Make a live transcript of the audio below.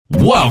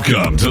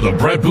Welcome to the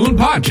Brett Boone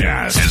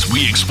Podcast, as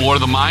we explore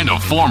the mind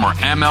of former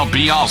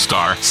MLB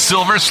All-Star,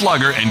 Silver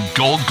Slugger, and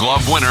Gold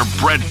Glove winner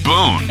Brett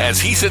Boone, as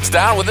he sits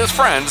down with his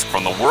friends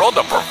from the world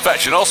of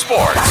professional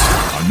sports.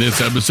 On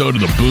this episode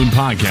of the Boone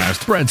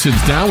Podcast, Brett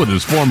sits down with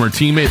his former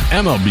teammate,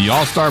 MLB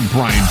All-Star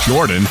Brian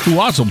Jordan, who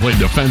also played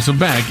defensive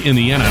back in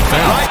the NFL.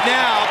 Right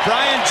now,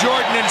 Brian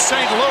Jordan in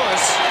St.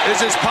 Louis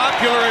is as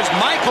popular as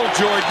Michael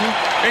Jordan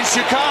in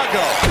Chicago.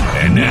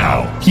 And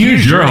now,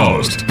 here's your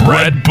host,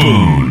 Brett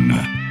Boone.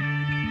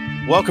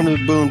 Welcome to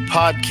the Boone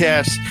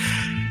Podcast.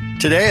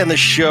 Today on the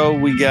show,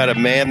 we got a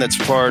man that's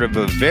part of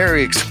a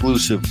very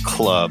exclusive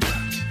club.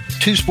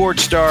 Two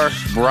sports star,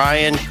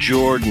 Brian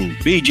Jordan.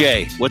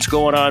 BJ, what's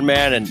going on,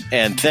 man?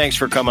 And thanks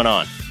for coming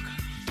on.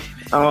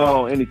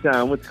 Oh,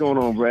 anytime. What's going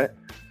on, Brett?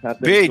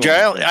 BJ,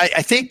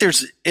 I think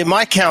in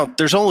my count,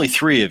 there's only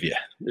three of you.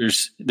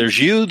 There's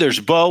you, there's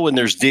Bo, and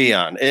there's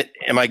Dion.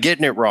 Am I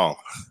getting it wrong?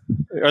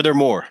 Are there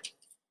more?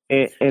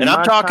 And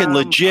I'm talking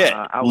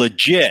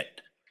legit.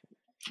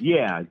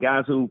 Yeah,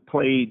 guys who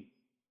played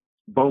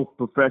both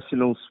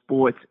professional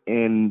sports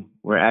and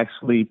were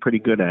actually pretty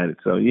good at it.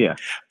 So yeah,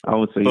 I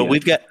would say. But yeah.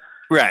 we've got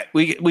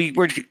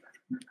we're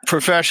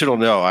professional.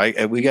 No,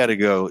 we got to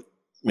go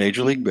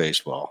Major League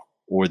Baseball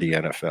or the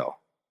NFL,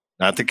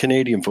 not the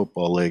Canadian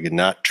Football League and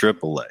not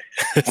AAA.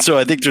 So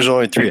I think there's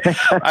only three.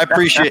 I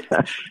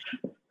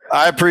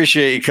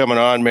appreciate you coming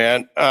on,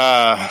 man.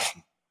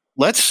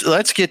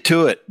 Let's get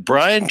to it.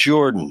 Brian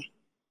Jordan,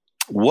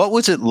 what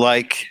was it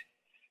like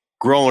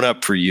growing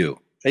up for you?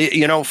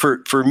 You know,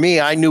 for me,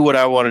 I knew what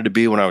I wanted to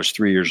be when I was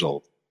 3 years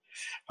old.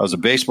 I was a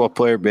baseball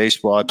player,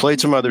 I played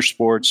some other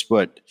sports,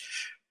 but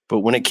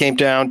when it came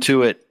down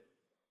to it,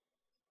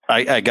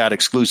 I got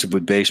exclusive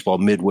with baseball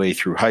midway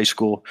through high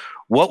school.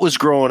 What was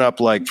growing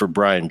up like for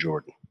Brian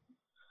Jordan?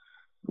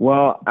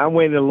 Well, I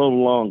waited a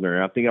little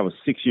longer. I think I was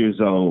 6 years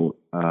old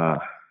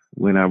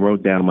when I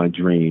wrote down my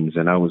dreams,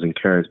 and I was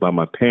encouraged by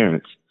my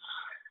parents.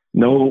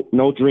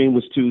 No dream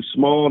was too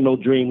small. No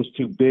dream was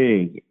too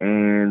big.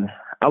 And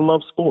I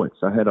love sports.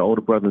 I had an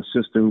older brother and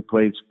sister who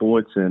played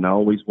sports, and I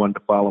always wanted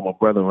to follow my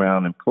brother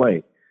around and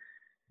play.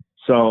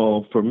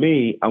 So for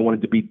me, I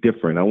wanted to be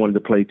different. I wanted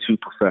to play two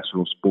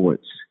professional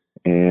sports,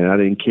 and I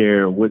didn't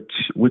care which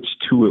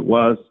two it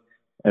was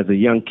as a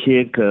young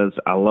kid because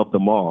I loved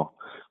them all.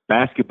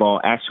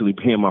 Basketball actually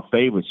being my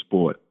favorite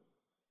sport.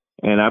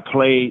 And I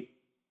played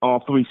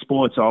all three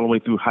sports all the way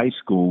through high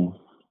school,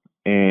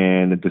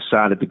 and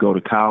decided to go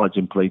to college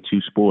and play two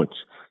sports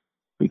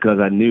because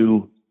I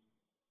knew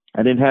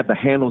I didn't have the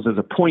handles as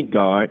a point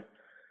guard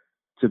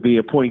to be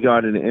a point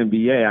guard in the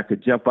NBA. I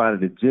could jump out of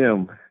the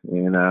gym,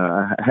 and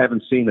I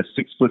haven't seen a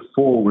 6 foot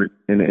forward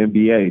in the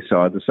NBA,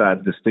 so I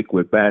decided to stick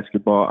with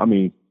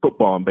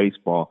football and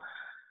baseball.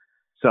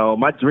 So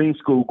my dream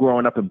school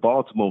growing up in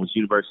Baltimore was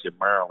University of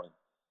Maryland,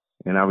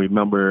 and I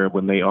remember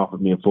when they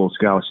offered me a full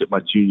scholarship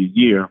my junior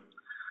year,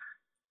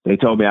 they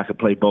told me I could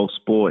play both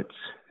sports.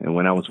 And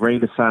when I was ready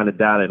to sign the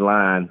dotted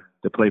line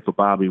to play for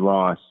Bobby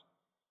Ross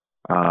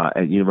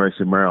at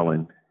University of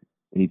Maryland,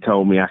 he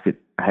told me I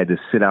had to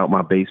sit out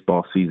my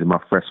baseball season my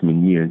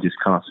freshman year and just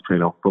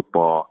concentrate on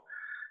football.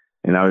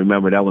 And I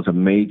remember that was a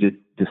major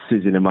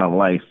decision in my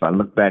life. I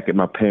looked back at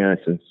my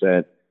parents and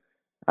said,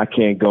 I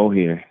can't go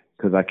here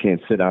because I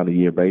can't sit out a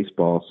year of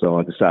baseball. So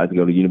I decided to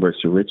go to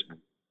University of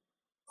Richmond,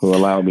 who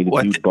allowed me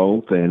to do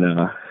both.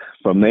 And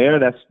from there,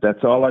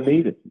 that's all I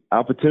needed,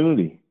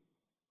 opportunity.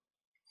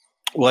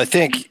 Well, I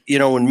think,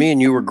 when me and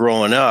you were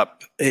growing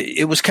up,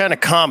 it was kind of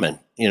common,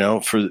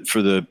 for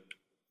a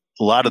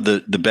lot of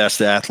the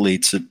best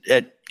athletes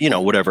at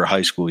whatever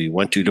high school you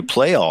went to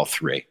play all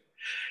three.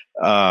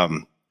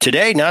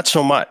 Today, not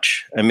so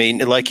much. I mean,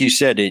 like you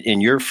said, in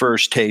your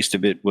first taste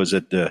of it was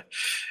at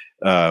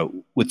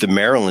with the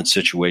Maryland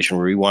situation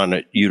where we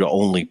wanted you to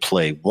only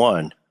play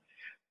one.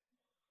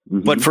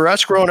 Mm-hmm. But for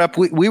us growing up,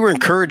 we were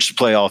encouraged to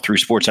play all three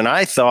sports. And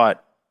I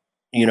thought,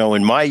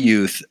 in my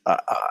youth,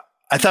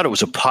 I thought it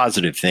was a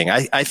positive thing.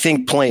 I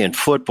think playing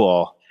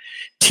football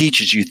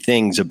teaches you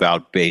things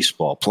about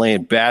baseball.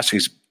 Playing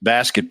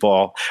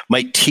basketball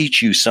might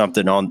teach you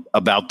something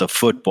about the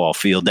football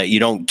field that you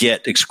don't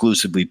get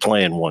exclusively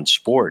playing one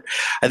sport.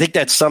 I think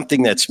that's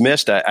something that's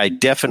missed. I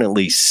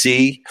definitely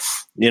see,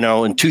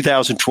 in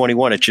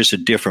 2021, it's just a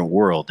different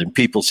world. And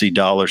people see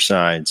dollar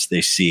signs.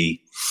 They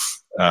see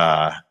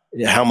how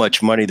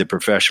much money the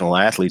professional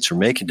athletes are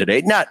making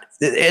today.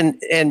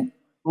 And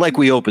like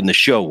we opened the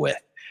show with,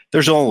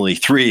 there's only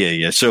three of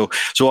you. So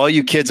all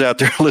you kids out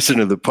there listening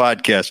to the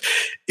podcast,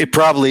 it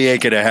probably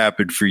ain't going to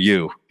happen for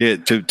you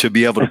to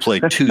be able to play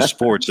two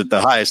sports at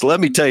the highest.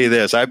 Let me tell you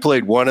this. I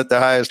played one at the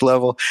highest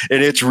level,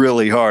 and it's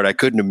really hard. I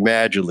couldn't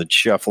imagine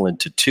shuffling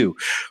to two.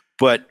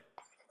 But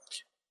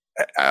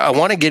I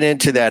want to get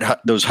into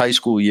those high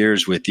school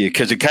years with you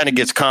because it kind of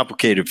gets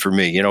complicated for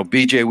me.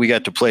 BJ, we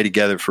got to play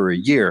together for a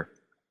year.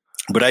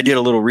 But I did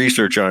a little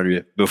research on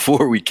it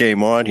before we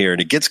came on here, and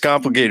it gets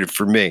complicated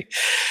for me.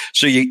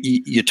 So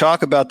you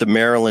talk about the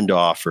Maryland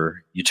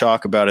offer. You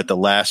talk about at the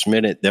last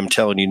minute, them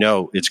telling you,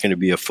 no, it's going to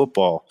be a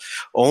football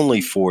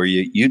only for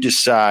you. You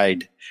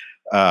decide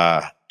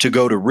to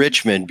go to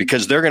Richmond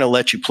because they're going to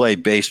let you play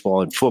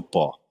baseball and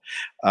football.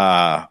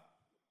 Tell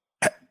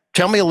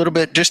me a little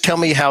bit. Just tell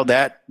me how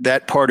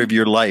that part of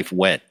your life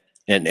went,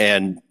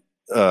 and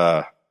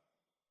how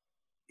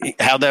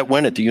that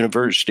went at the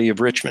University of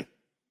Richmond.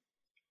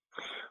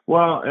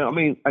 Well, I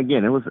mean,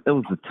 again, it was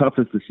the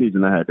toughest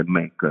decision I had to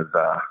make because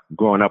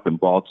growing up in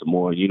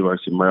Baltimore,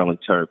 University of Maryland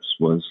Terps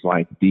was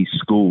like the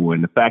school,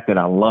 and the fact that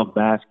I love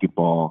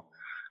basketball,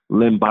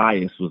 Len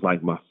Bias was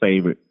like my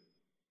favorite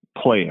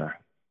player,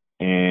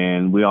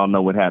 and we all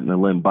know what happened to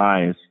Len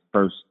Bias,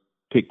 first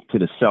picked to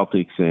the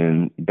Celtics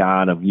and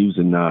died of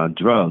using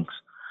drugs.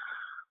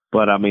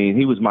 But I mean,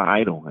 he was my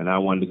idol, and I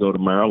wanted to go to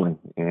Maryland,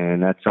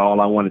 and that's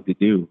all I wanted to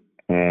do.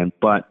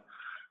 But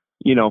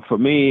you know, for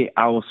me,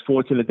 I was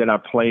fortunate that I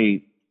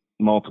played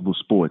multiple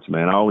sports,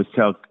 man. I always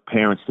tell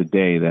parents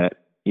today that,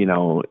 you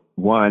know,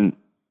 one,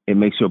 it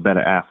makes you a better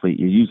athlete.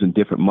 You're using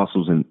different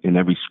muscles in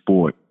every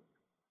sport.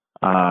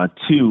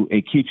 Two,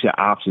 it keeps your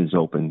options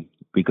open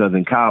because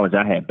in college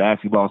I had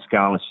basketball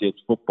scholarships,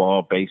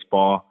 football,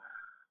 baseball.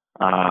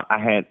 I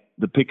had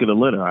the pick of the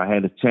litter. I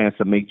had a chance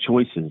to make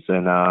choices.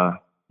 And,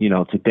 you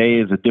know, today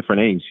is a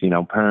different age. You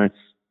know, parents,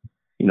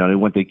 you know, they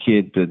want their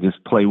kid to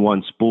just play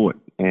one sport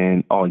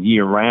and all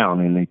year round,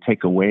 and they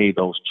take away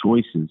those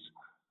choices.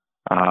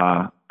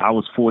 I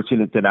was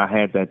fortunate that I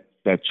had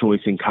that choice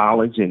in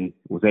college and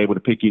was able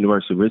to pick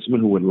University of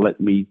Richmond, who would let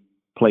me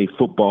play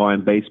football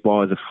and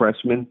baseball as a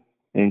freshman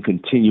and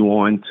continue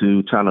on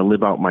to trying to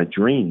live out my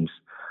dreams.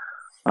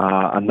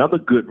 Another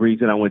good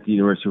reason I went to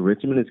University of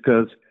Richmond is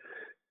because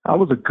I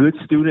was a good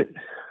student,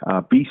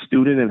 B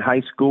student in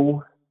high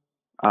school,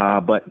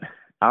 but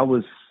I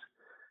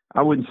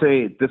wouldn't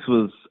say this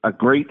was a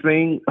great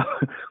thing,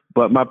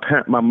 but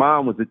my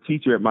mom was a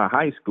teacher at my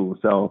high school,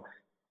 so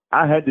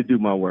I had to do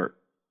my work,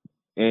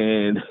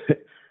 and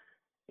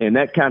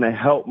that kind of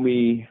helped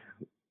me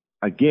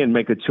again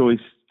make a choice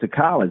to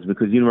college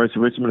because University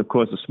of Richmond, of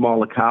course, a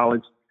smaller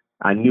college.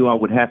 I knew I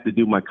would have to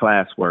do my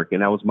classwork,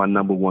 and that was my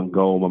number one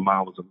goal. My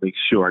mom was to make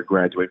sure I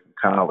graduated from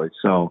college,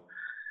 so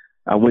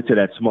I went to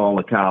that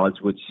smaller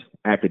college, which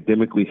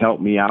academically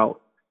helped me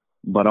out,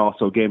 but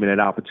also gave me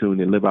that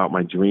opportunity to live out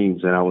my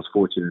dreams. And I was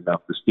fortunate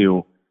enough to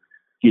still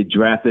get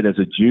drafted as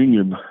a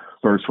junior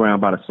first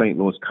round by the St.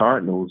 Louis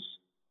Cardinals.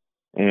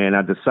 And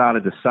I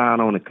decided to sign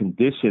on a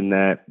condition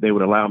that they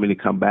would allow me to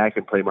come back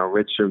and play my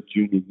redshirt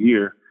junior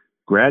year,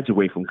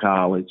 graduate from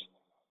college,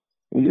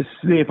 and just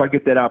see if I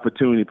get that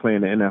opportunity to play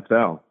in the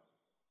NFL.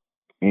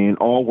 And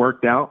all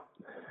worked out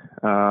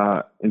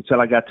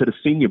until I got to the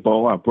Senior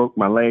Bowl. I broke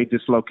my leg,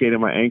 dislocated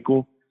my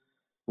ankle.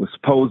 Was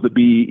supposed to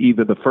be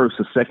either the first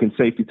or second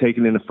safety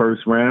taken in the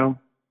first round,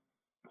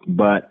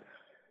 but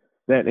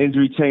that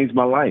injury changed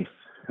my life.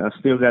 I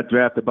still got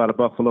drafted by the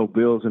Buffalo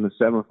Bills in the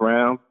 7th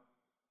round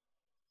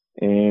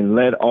and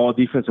led all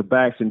defensive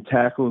backs and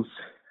tackles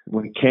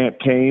when camp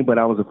came, but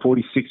I was a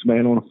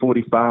 46-man on a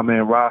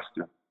 45-man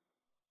roster.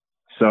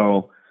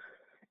 So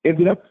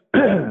ended up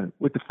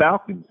with the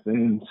Falcons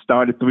and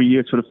started 3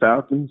 years for the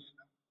Falcons,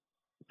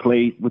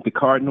 played with the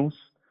Cardinals,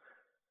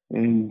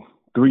 and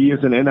 3 years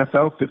in the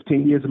NFL,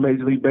 15 years in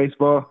Major League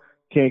Baseball.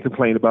 Can't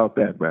complain about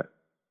that, Brett.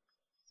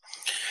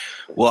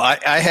 Well,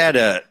 I had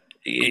a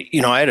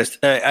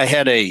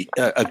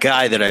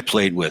guy that I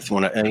played with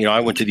when I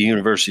went to the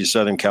University of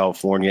Southern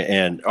California,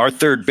 and our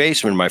third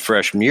baseman my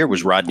freshman year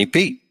was Rodney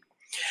Peete.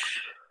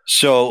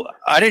 So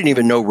I didn't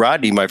even know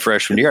Rodney my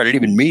freshman year. I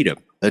didn't even meet him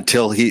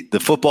until the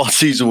football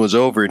season was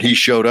over and he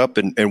showed up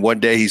and one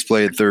day he's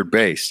playing third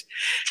base.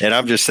 And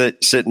I'm just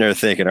sitting there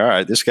thinking, all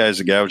right, this guy's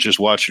the guy I was just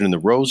watching in the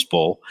Rose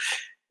Bowl.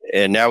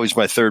 And now he's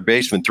my third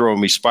baseman throwing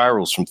me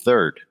spirals from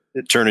third,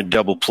 turning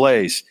double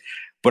plays.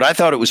 But I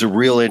thought it was a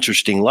real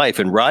interesting life.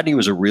 And Rodney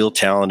was a real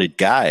talented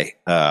guy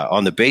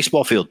on the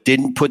baseball field,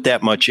 didn't put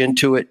that much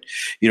into it.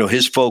 You know,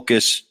 his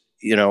focus,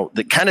 you know,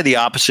 the kind of the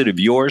opposite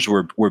of yours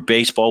where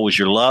baseball was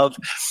your love.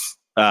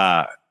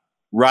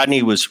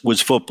 Rodney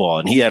was football,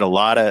 and he had a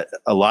lot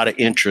of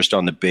interest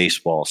on the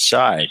baseball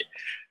side,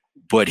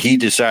 but he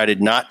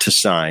decided not to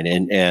sign.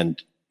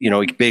 And you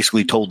know, he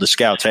basically told the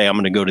scouts, hey, I'm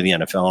going to go to the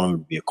NFL and I'm going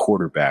to be a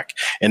quarterback.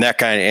 And that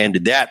kind of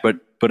ended that.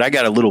 But I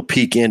got a little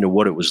peek into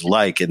what it was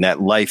like and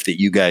that life that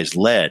you guys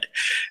led,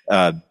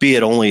 be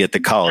it only at the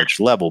college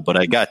level, but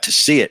I got to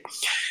see it.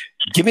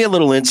 Give me a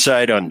little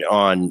insight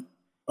on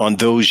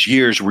those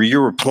years where you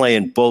were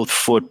playing both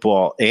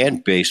football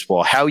and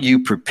baseball, how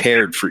you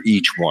prepared for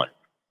each one.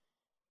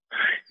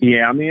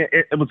 Yeah, I mean,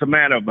 it was a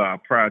matter of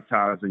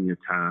prioritizing your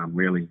time,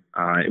 really.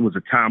 It was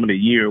a time of the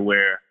year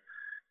where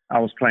I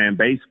was playing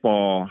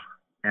baseball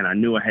and I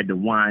knew I had to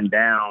wind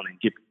down and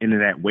get into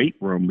that weight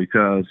room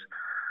because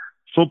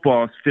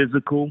football is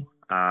physical.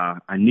 I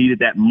needed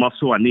that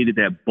muscle. I needed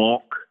that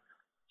bulk.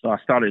 So I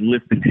started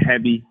lifting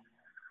heavy.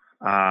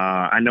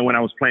 I know when I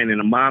was playing in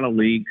the minor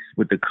leagues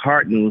with the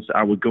Cardinals,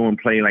 I would go and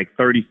play like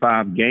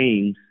 35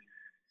 games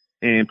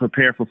and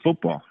prepare for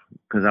football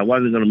because I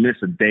wasn't going to miss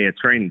a day of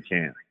training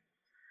camp.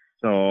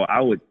 So I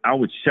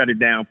would shut it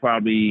down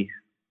probably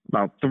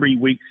about 3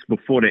 weeks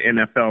before the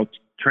NFL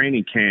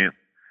training camp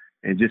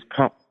and just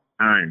pump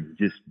iron,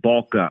 just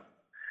bulk up.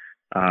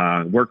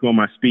 work on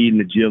my speed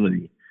and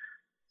agility.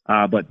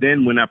 But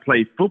then when I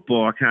played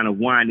football, I kind of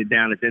winded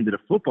down at the end of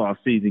the football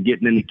season,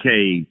 getting in the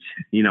cage,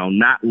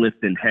 not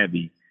lifting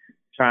heavy,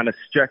 trying to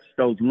stretch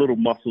those little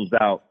muscles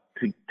out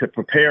to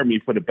prepare me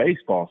for the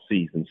baseball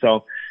season.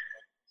 So,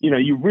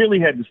 you really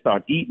had to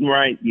start eating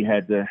right. You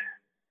had to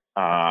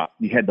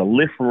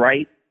lift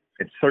right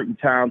at certain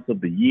times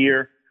of the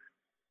year.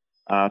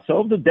 So it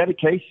was a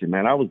dedication,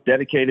 man. I was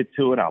dedicated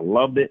to it. I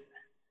loved it.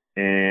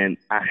 And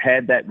I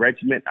had that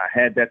regiment. I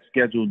had that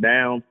schedule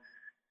down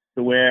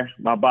to where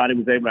my body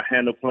was able to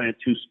handle playing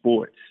two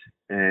sports.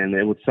 And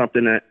it was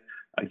something that,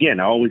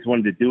 again, I always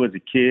wanted to do as a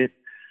kid.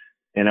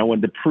 And I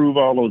wanted to prove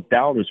all those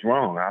doubters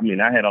wrong. I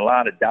mean, I had a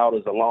lot of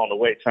doubters along the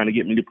way trying to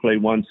get me to play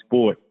one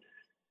sport.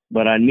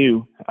 But I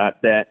knew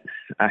that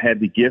I had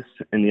the gifts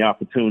and the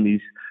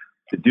opportunities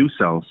to do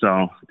so. So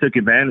I took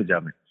advantage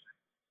of it.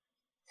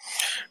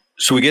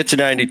 So we get to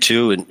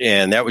 92,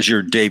 and that was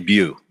your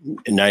debut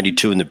in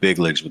 92 in the big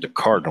leagues with the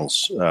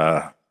Cardinals.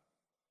 That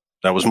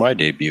was my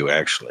debut,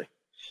 actually,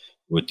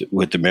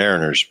 with the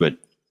Mariners. But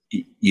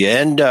you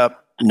end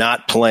up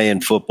not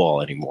playing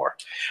football anymore.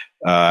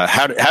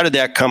 How did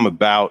that come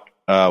about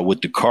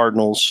with the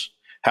Cardinals?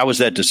 How was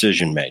that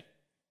decision made?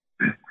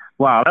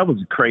 Wow, that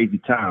was a crazy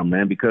time,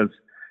 man, because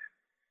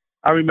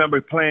I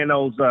remember playing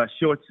those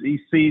short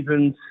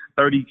seasons,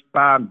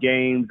 35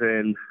 games,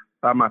 and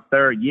by my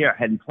third year, I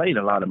hadn't played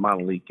a lot of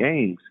minor league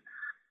games.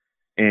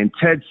 And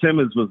Ted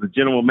Simmons was the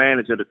general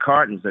manager of the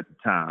Cardinals at the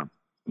time.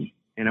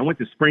 And I went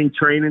to spring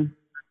training,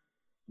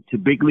 to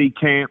big league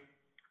camp,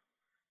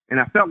 and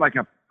I felt like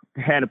I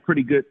had a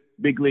pretty good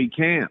big league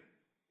camp.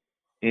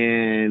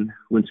 And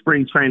when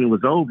spring training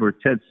was over,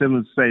 Ted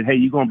Simmons said, "Hey,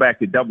 you going back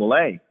to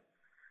Double-A?"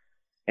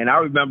 And I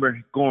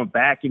remember going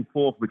back and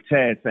forth with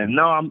Ted saying,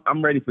 "No,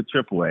 I'm ready for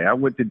Triple-A. I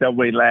went to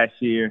Double-A last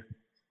year.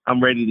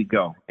 I'm ready to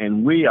go."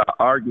 And we are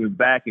arguing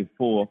back and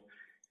forth,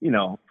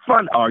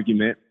 fun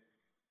argument.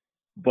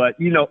 But,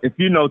 if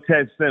you know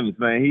Ted Simmons,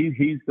 man,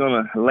 he's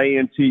going to lay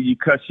into you,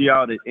 cut you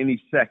out at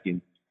any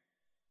second.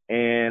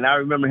 And I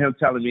remember him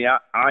telling me, all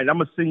right, I'm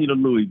going to send you to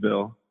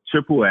Louisville,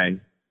 Triple-A.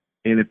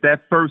 And if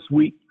that first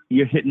week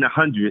you're hitting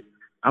 100,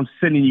 I'm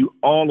sending you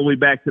all the way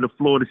back to the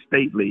Florida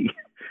State League.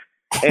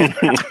 And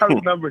I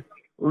remember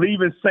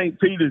leaving St.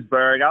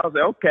 Petersburg. I was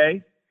like,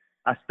 okay.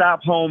 I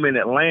stopped home in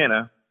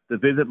Atlanta to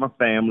visit my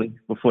family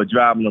before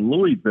driving to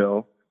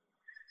Louisville.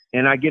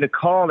 And I get a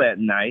call that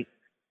night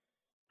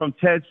from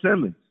Ted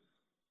Simmons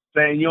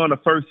saying, "You're on the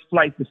first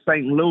flight to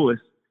St. Louis.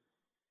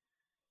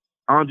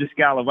 Andres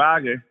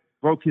Galarraga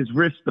broke his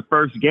wrist the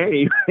first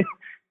game."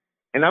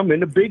 And I'm in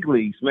the big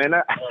leagues, man.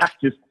 I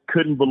just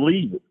couldn't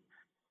believe it.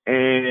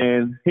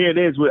 And here it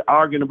is, we're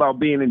arguing about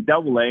being in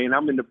Double-A, and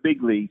I'm in the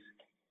big leagues,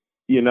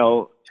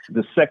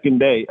 the second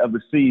day of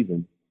the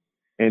season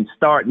and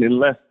starting in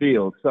left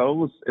field. So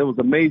it was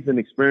an amazing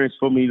experience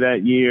for me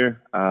that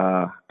year.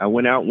 I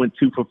went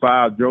 2 for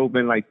 5, drove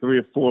in like 3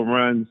 or 4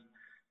 runs.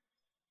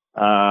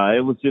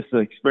 It was just an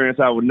experience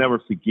I would never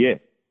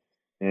forget.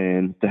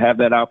 And to have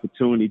that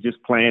opportunity,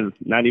 just playing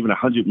not even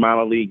 100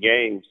 minor league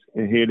games,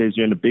 and here it is,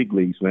 you're in the big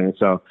leagues, man.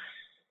 So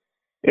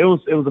it was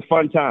a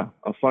fun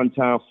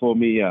time for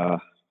me.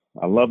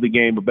 I love the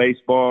game of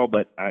baseball,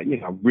 but I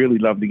really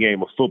love the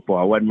game of football.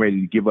 I wasn't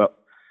ready to give up,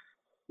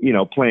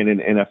 playing in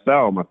the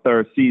NFL. My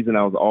third season,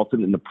 I was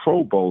alternate in the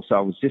Pro Bowl, so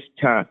I was just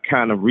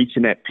kind of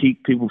reaching that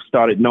peak. People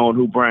started knowing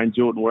who Brian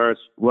Jordan was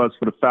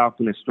for the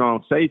Falcons and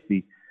strong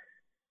safety.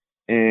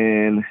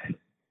 And,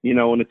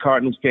 when the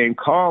Cardinals came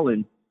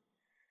calling,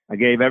 I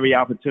gave every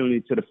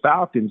opportunity to the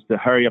Falcons to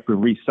hurry up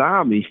and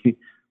re-sign me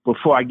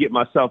before I get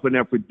myself in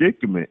that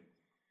predicament.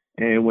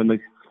 And when the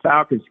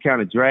Falcons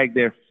kind of dragged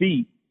their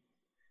feet,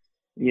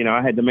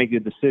 I had to make a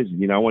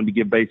decision. I wanted to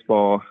give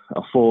baseball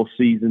a full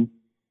season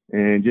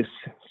and just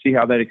see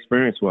how that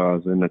experience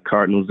was. And the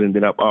Cardinals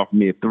ended up offering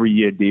me a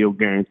 3-year deal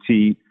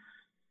guaranteed.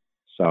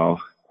 So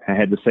I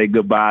had to say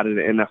goodbye to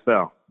the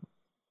NFL.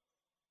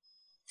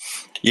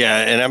 Yeah,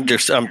 and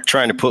I'm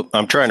trying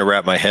to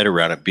wrap my head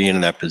around it, being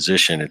in that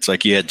position. It's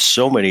like you had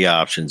so many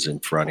options in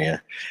front of you.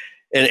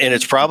 And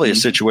it's probably a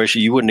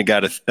situation you wouldn't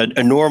have got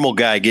a normal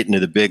guy getting to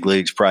the big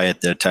leagues probably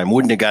at that time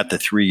wouldn't have got the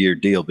 3-year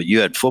deal, but you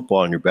had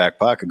football in your back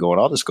pocket going,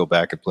 I'll just go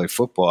back and play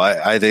football.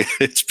 I think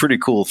it's a pretty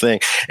cool thing.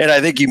 And I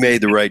think you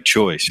made the right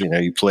choice.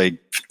 You played,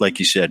 like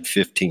you said,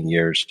 15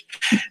 years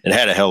and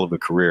had a hell of a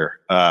career.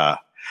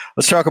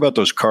 Let's talk about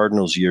those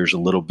Cardinals years a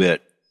little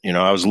bit.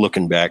 I was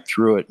looking back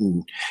through it,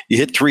 and you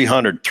hit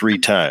 300 3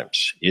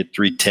 times. You hit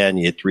 310,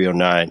 you hit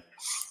 309.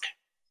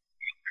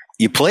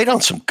 You played on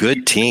some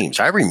good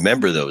teams. I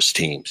remember those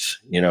teams,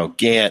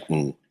 Gant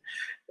and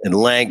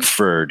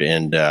Langford.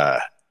 And,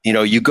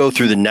 you go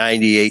through the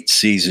 98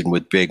 season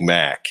with Big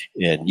Mac,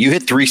 and you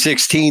hit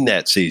 316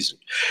 that season.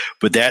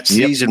 But that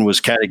season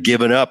was kind of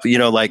given up,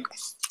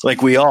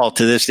 like we all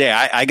to this day.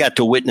 I got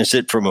to witness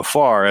it from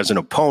afar as an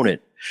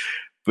opponent.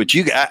 But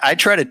I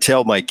try to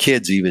tell my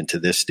kids even to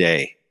this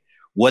day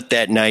what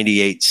that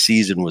 98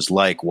 season was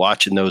like,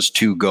 watching those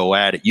two go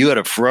at it. You had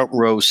a front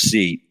row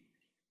seat.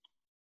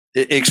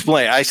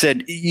 Explain. I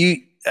said,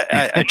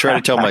 I try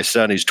to tell my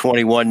son, he's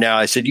 21 now.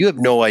 I said, you have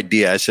no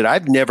idea. I said,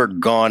 I've never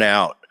gone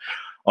out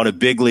on a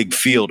big league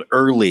field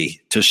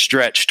early to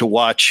stretch to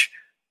watch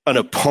an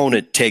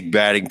opponent take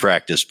batting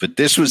practice. But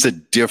this is a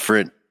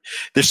different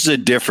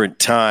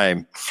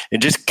time,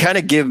 and just kind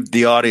of give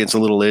the audience a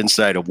little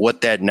insight of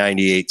what that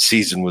 98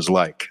 season was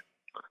like.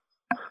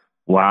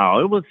 Wow.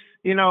 It was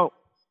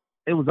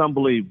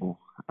unbelievable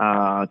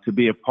to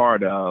be a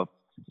part of.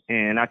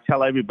 And I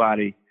tell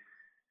everybody,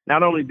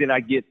 not only did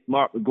I get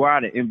Mark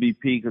McGwire the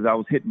MVP because I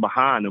was hitting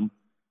behind him,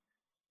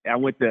 I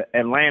went to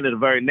Atlanta the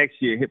very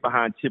next year, hit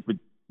behind Chipper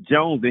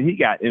Jones, and he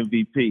got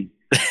MVP.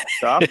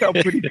 So I felt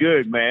pretty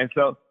good, man.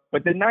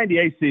 But the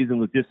 98 season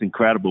was just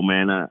incredible,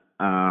 man.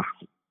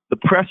 The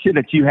pressure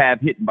that you have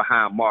hitting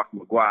behind Mark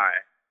McGwire,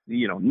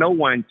 no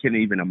one can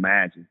even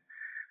imagine,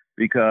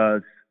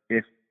 because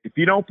if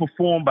you don't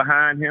perform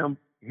behind him,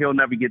 he'll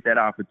never get that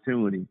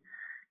opportunity.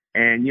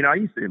 And, I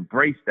used to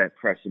embrace that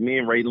pressure, me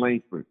and Ray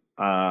Langford,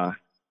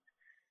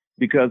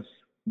 because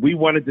we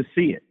wanted to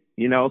see it,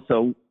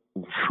 so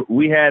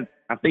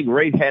I think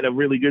Ray had a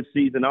really good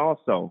season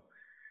also.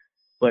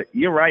 But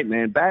you're right,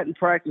 man. Batting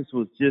practice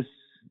was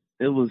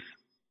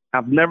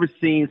I've never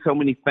seen so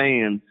many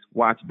fans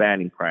watch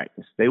batting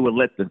practice. They would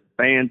let the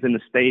fans in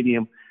the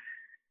stadium.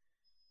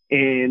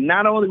 And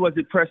not only was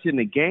it pressure in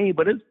the game,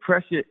 but it's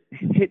pressure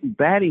hitting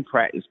batting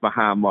practice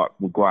behind Mark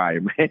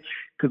McGwire, man.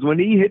 Because when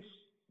he hits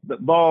the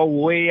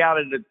ball way out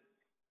of the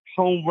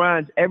home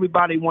runs,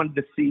 everybody wanted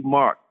to see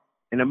Mark.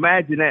 And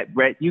imagine that,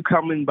 Brett. You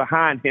come in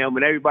behind him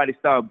and everybody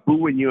started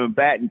booing you in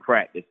batting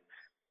practice.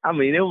 I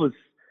mean, it was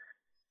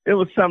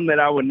something that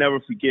I would never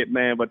forget,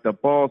 man. But the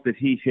balls that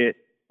he hit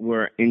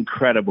were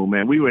incredible,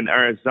 man. We were in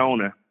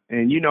Arizona,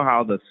 and you know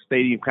how the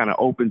stadium kind of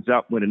opens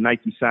up with the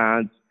Nike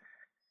signs,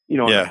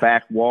 on the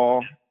back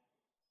wall.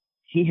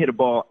 He hit a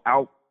ball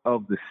out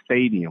of the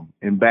stadium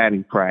in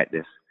batting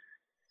practice.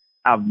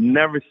 I've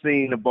never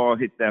seen a ball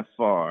hit that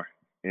far.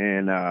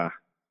 And, I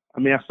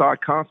saw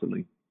it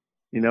constantly.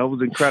 It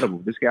was incredible.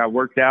 This guy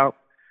worked out,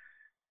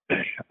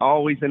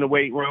 always in the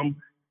weight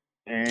room,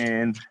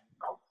 and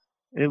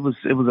it was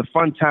a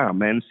fun time,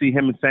 man, to see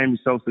him and Sammy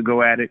Sosa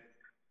go at it.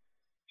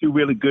 Two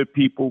really good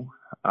people,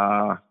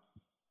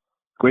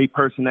 great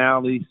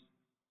personalities.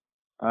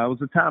 It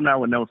was a time that I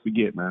would never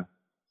forget, man.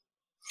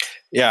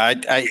 Yeah,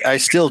 I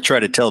still try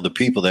to tell the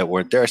people that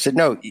weren't there. I said,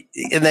 no,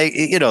 and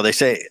they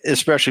say,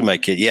 especially my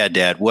kid, yeah,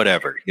 Dad,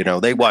 whatever.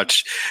 They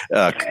watch,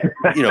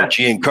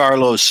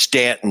 Giancarlo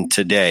Stanton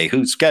today,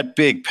 who's got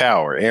big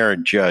power.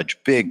 Aaron Judge,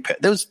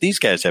 these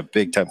guys have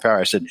big time power.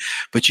 I said,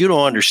 but you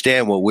don't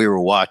understand what we were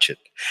watching.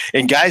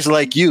 And guys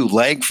like you,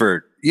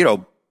 Langford,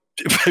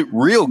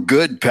 real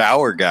good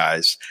power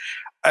guys.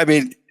 I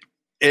mean,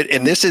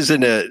 and this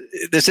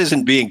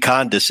isn't being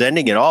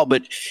condescending at all,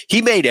 but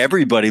he made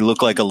everybody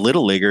look like a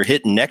little leaguer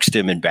hitting next to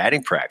him in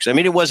batting practice. I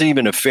mean, it wasn't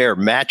even a fair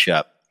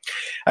matchup.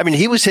 I mean,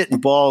 he was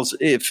hitting balls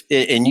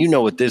and you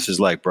know what this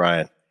is like,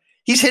 Brian.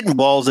 He's hitting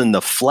balls in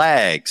the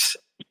flags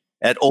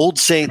at Old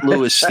St.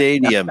 Louis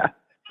Stadium.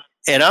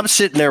 And I'm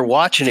sitting there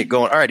watching it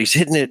going, all right, he's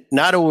hitting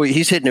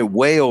it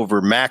way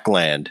over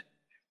Macland,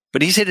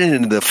 but he's hitting it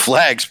into the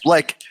flags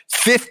like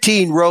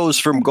 15 rows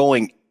from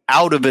going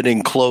out of an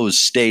enclosed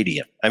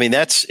stadium. I mean,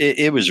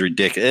 it was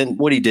ridiculous. And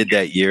what he did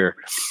that year,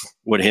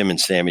 what him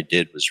and Sammy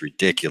did was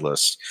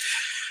ridiculous.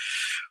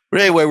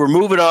 But anyway, we're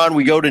moving on.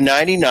 We go to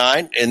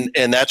 99,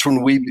 and that's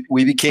when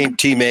we became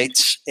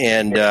teammates.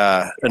 And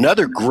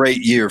another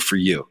great year for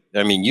you.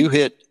 I mean, you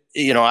hit,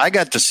 I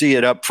got to see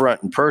it up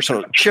front and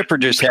personal. Chipper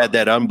just had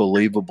that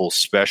unbelievable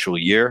special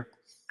year.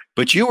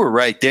 But you were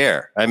right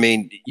there. I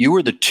mean, you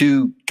were the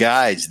two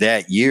guys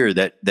that year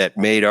that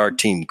made our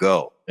team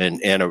go. And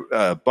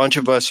a bunch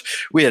of us,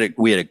 we had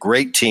a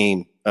great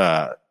team.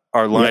 Our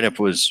lineup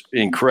was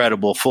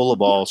incredible, full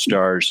of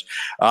all-stars.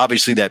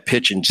 Obviously, that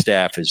pitching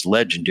staff is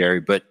legendary.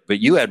 But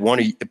you had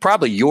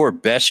probably your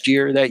best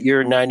year that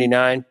year in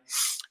 '99,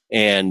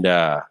 and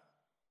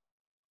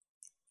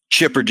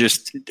Chipper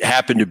just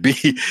happened to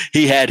be.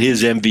 He had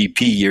his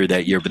MVP year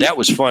that year. But that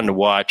was fun to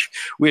watch.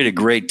 We had a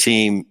great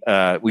team.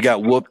 We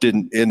got whooped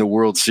in the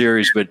World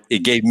Series, but it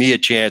gave me a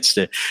chance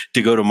to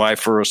go to my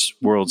first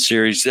World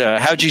Series.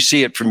 How'd you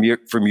see it from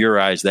your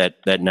eyes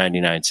that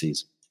 '99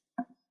 season?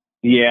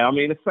 Yeah, I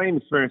mean, the same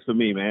experience for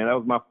me, man. That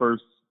was my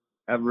first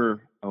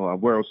ever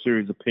World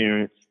Series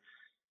appearance.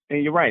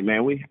 And you're right,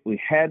 man. We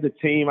had the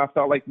team. I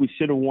felt like we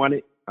should have won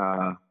it,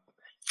 but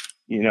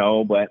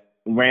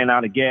ran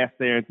out of gas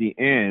there at the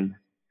end.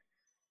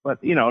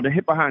 But, to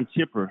hit behind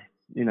Chipper,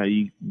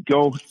 you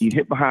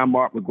hit behind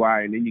Mark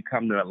McGwire, and then you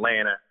come to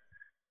Atlanta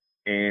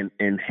and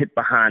hit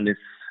behind this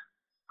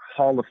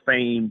Hall of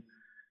Fame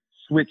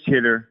switch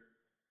hitter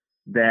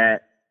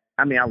that,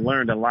 I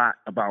learned a lot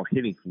about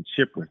hitting from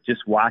Chipper,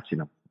 just watching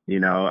him.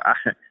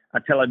 I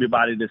tell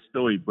everybody this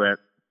story, Brett,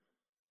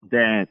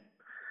 that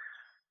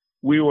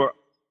we were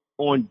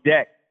on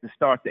deck to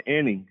start the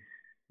inning,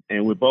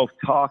 and we're both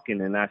talking,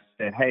 and I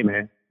said, hey,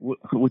 man,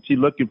 what you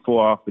looking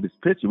for off of this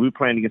pitcher? We were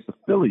playing against the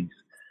Phillies.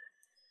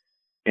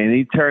 And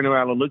he turned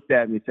around and looked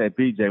at me and said,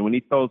 BJ, when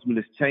he throws me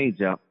this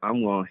changeup,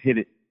 I'm going to hit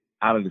it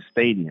out of the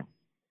stadium.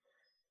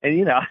 And,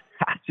 you know,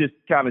 I just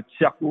kind of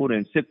chuckled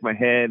and shook my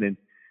head, and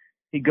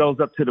he goes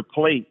up to the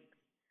plate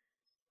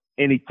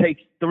and he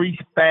takes 3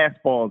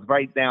 fastballs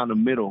right down the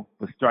middle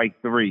for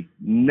strike 3.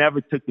 Never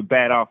took the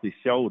bat off his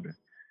shoulder.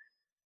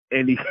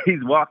 And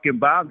he's walking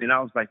by me, and I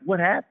was like, what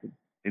happened?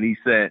 And he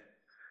said,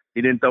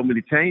 he didn't throw me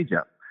the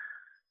changeup.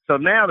 So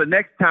now the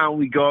next time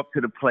we go up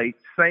to the plate,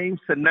 same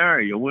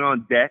scenario. We're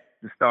on deck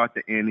to start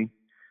the inning.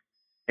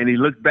 And he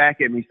looked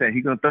back at me and said,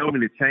 he's going to throw me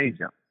the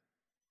changeup.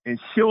 And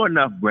sure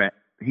enough, Brett,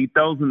 he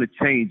throws him the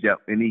changeup,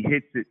 and he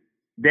hits it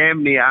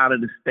damn near out of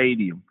the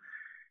stadium.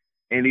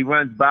 And he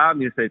runs by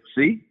me and said,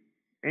 see?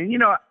 And, you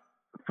know,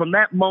 from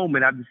that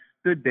moment, I just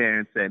stood there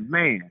and said,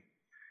 man,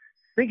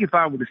 I think if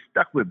I would have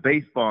stuck with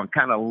baseball and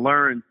kind of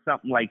learned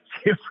something like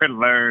Chipper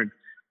learn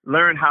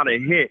how to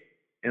hit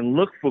and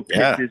look for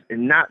pitches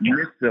and not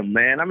miss them,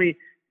 man. I mean,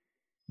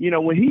 you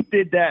know, when he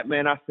did that,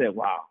 man, I said,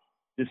 wow,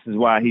 this is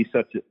why he's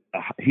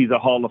a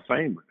Hall of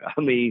Famer.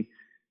 I mean,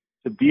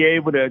 to be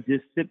able to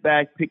just sit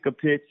back, pick a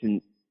pitch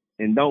and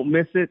don't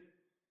miss it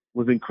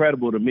was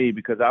incredible to me,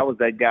 because I was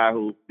that guy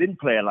who didn't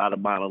play a lot of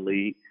minor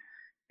league,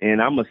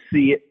 and I'm a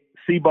see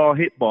ball,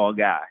 hit ball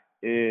guy.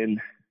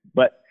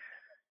 But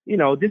you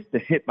know, just to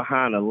hit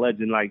behind a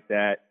legend like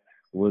that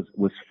was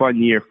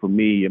fun year for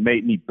me. It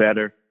made me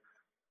better.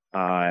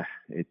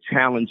 It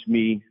challenged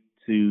me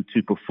to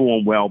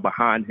perform well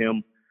behind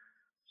him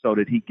so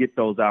that he get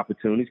those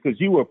opportunities, because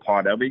you were a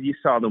part of it. You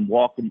saw them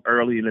walk him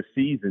early in the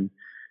season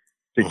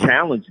to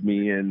challenge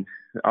me, and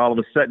all of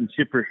a sudden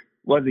Chipper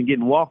wasn't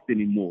getting walked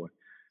anymore.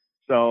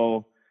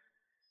 So,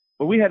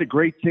 but we had a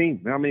great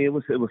team. I mean, it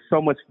was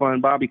so much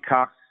fun. Bobby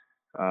Cox,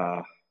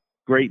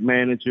 great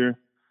manager.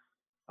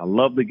 I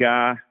love the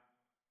guy.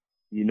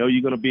 You know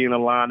you're going to be in a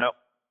lineup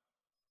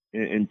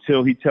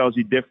until he tells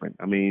you different.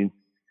 I mean,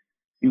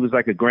 he was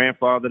like a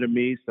grandfather to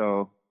me.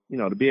 So, you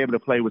know, to be able to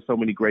play with so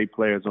many great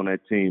players on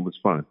that team was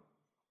fun.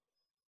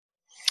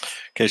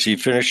 Okay, so you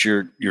finished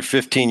your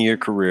 15-year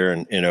career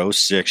in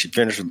 2006. You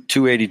finished with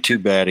 282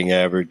 batting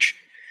average.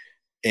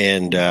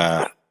 And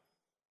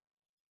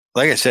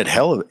like I said,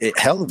 hell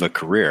of a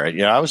career. You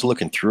know, I was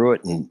looking through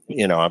it, and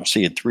you know, I'm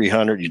seeing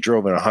 300. You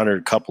drove in 100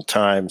 a couple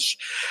times.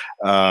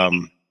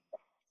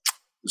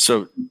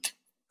 So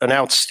an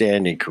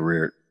outstanding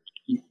career.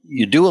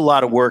 You do a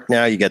lot of work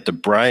now. You got the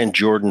Brian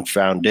Jordan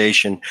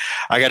Foundation.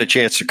 I got a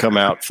chance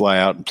to fly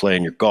out and play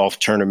in your golf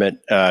tournament.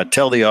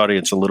 Tell the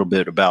audience a little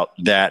bit about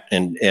that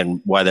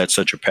and why that's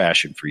such a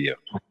passion for you.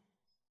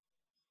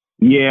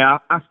 Yeah,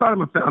 I started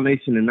my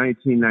foundation in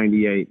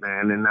 1998,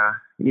 man. And,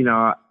 you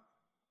know,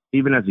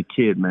 even as a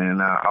kid, man,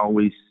 I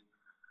always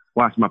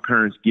watched my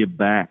parents give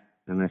back.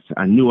 And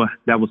I knew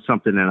that was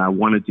something that I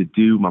wanted to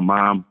do. My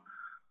mom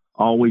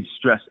always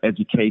stressed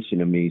education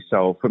to me.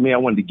 So for me, I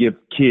wanted to give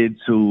kids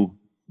who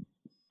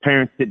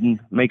parents didn't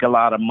make a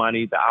lot of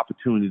money the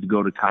opportunity to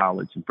go to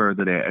college and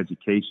further their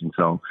education.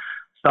 So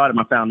started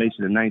my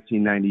foundation in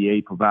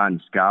 1998,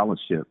 providing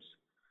scholarships.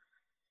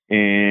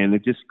 And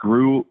it just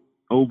grew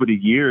over the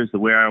years to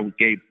where I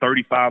gave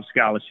 35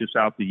 scholarships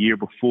out the year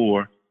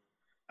before.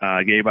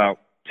 I gave out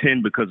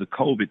 10 because of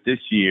COVID this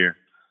year,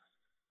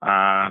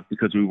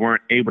 because we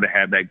weren't able to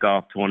have that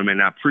golf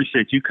tournament. And I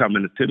appreciate you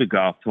coming to the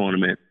golf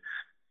tournament.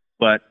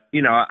 But,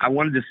 you know, I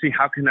wanted to see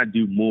how can I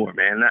do more,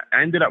 man.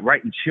 I ended up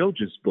writing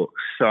children's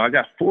books. So I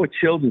got 4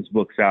 children's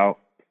books out,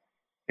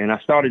 and I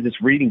started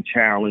this reading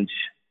challenge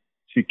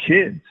to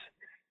kids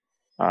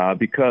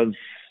because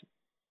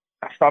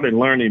I started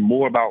learning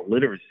more about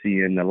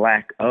literacy and the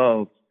lack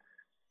of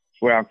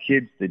for our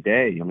kids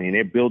today. I mean,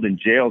 they're building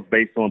jails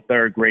based on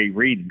 3rd grade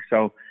reading.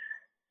 So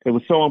it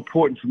was so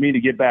important for me to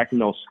get back in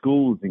those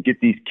schools and get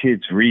these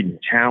kids reading,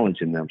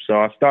 challenging them. So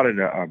I started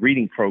a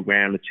reading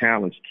program to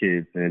challenge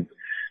kids. And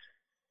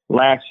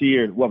last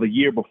year, the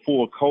year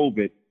before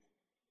COVID,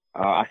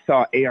 I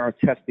saw AR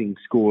testing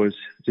scores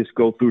just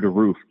go through the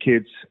roof.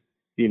 Kids,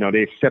 you know,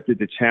 they accepted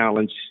the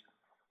challenge.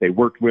 They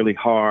worked really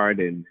hard,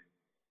 and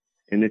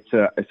it's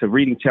a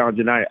reading challenge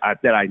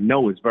that I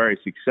know is very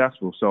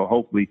successful. So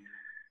hopefully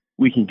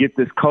we can get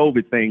this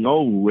COVID thing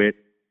over with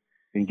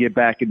and get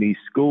back in these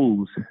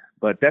schools.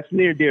 But that's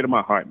near and dear to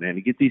my heart, man,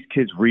 to get these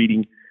kids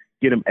reading,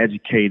 get them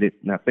educated.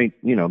 And I think,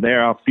 you know,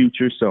 they're our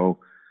future. So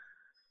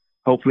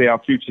hopefully our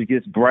future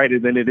gets brighter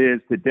than it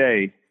is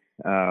today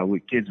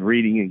with kids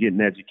reading and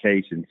getting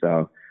education.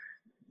 So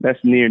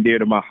that's near and dear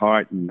to my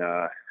heart. And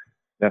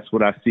that's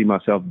what I see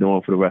myself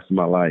doing for the rest of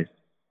my life.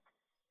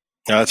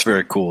 Oh, that's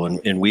very cool.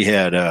 And we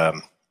had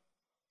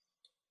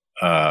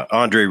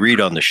Andre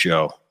Reed on the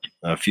show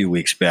a few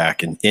weeks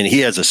back, and he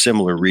has a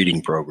similar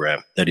reading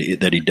program that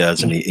he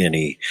does, and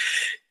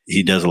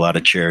he does a lot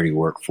of charity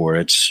work for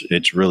it.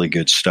 It's really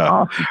good stuff.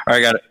 Awesome. All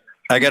right,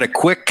 I got a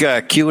quick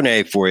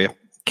Q&A for you.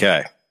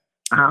 Okay.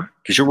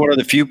 Because you're one of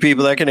the few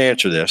people that can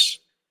answer this.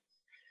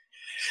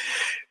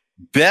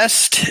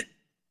 Best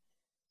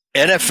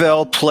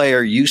NFL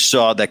player you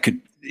saw that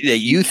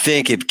you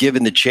think, if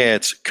given the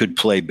chance, could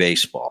play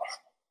baseball?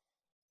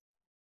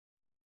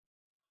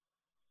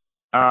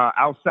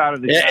 outside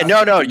of the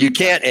no, you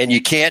can't, and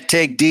you can't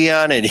take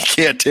Dion, and you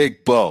can't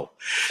take Bo.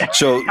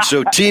 So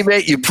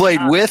teammate you played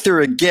with or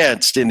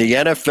against in the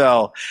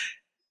NFL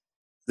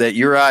that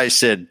your eyes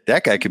said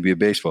that guy could be a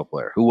baseball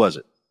player. Who was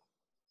it?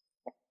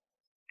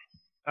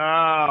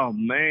 Oh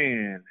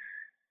man,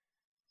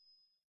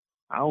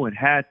 I would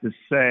have to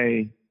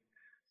say,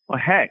 well,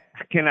 heck,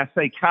 can I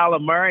say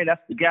Kyler Murray?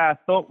 That's the guy I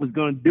thought was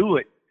going to do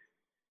it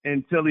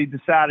until he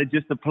decided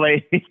just to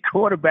play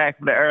quarterback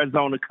for the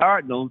Arizona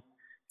Cardinals.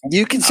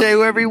 You can say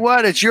whoever you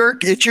want. It's your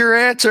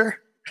answer.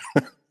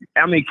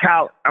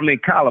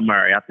 Kyler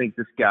Murray. I think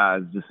this guy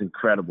is just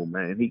incredible,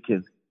 man.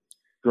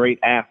 Great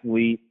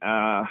athlete.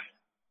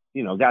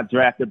 Got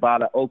drafted by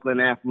the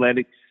Oakland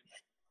Athletics,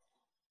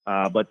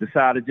 but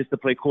decided just to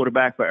play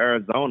quarterback for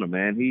Arizona,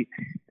 man.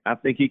 I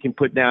think he can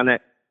put down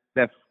that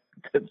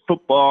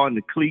football and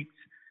the cleats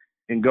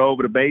and go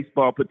over to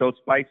baseball, put those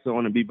spikes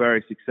on, and be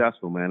very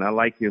successful, man. I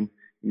like him.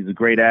 He's a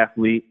great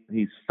athlete.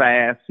 He's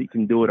fast. He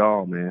can do it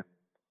all, man.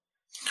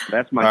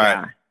 That's my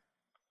guy. Right.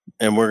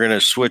 And we're going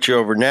to switch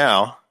over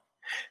now.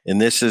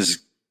 And this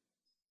is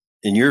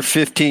in your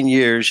 15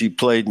 years you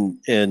played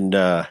in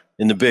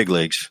the big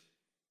leagues.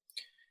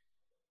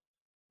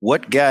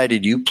 What guy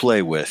did you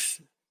play with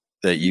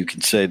that you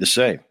can say the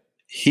same?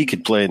 He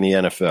could play in the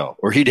NFL,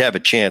 or he'd have a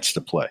chance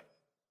to play.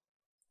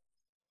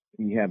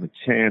 You have a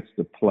chance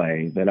to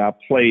play that I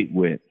played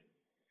with.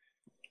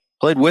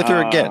 Played with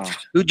or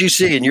against? Who'd you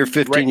see in your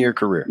 15-year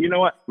career? You know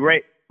what?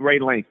 Ray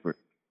Langford.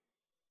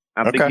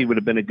 I think he would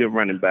have been a good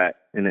running back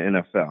in the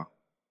NFL.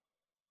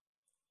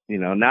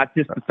 Not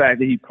just the fact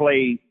that he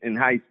played in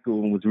high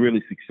school and was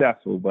really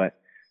successful, but,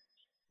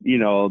 the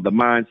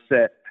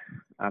mindset,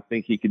 I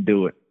think he could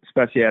do it,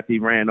 especially after he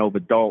ran over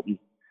Dalton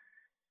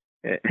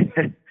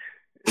in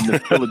the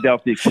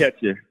Philadelphia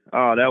catcher.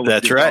 Oh, that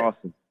was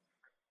awesome.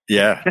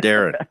 Yeah,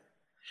 Darren.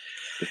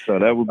 So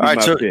that would be my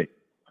pick.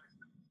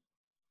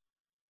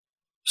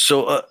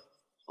 So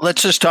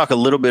let's just talk a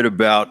little bit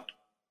about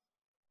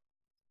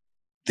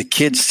the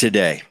kids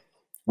today.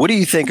 What do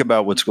you think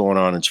about what's going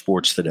on in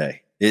sports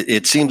today?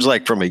 It seems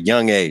like from a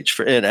young age,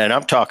 and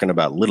I'm talking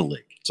about Little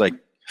League. It's like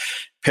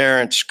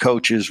parents,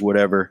 coaches,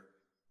 whatever.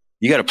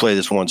 You got to play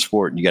this one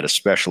sport and you got to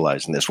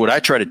specialize in this. What I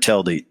try to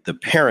tell the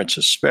parents,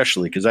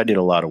 especially because I did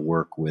a lot of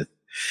work with,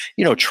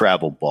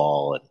 travel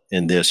ball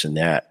and this and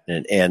that.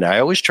 And I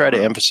always try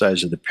to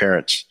emphasize to the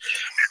parents,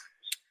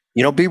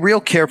 be real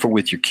careful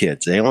with your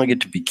kids. They only get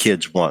to be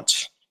kids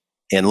once,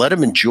 and let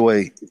them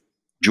enjoy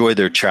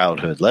their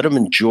childhood. Let them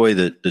enjoy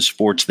the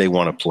sports they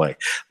want to play.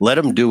 Let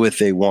them do what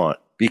they want,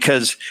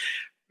 because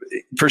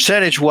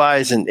percentage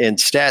wise and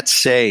stats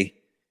say,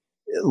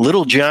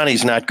 little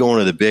Johnny's not going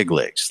to the big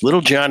leagues.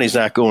 Little Johnny's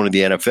not going to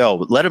the NFL,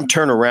 but let him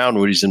turn around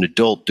when he's an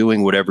adult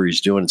doing whatever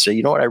he's doing and say,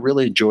 you know what, I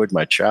really enjoyed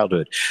my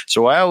childhood.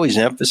 So I always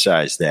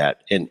emphasize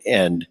that.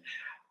 And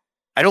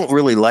I don't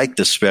really like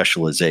the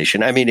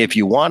specialization. I mean, if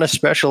you want to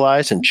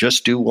specialize and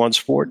just do one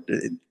sport,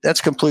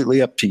 that's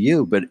completely up to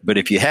you. But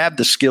if you have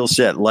the skill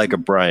set like a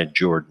Brian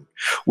Jordan,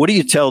 what do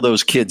you tell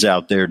those kids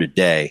out there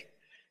today?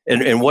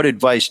 And what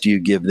advice do you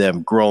give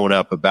them growing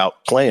up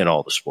about playing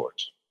all the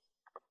sports?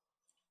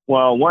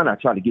 Well, one, I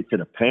try to get to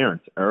the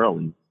parents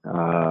early,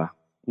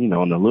 in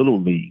the little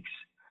leagues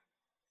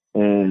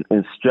and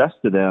stress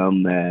to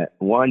them that,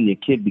 one, your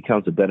kid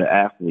becomes a better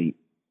athlete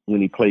when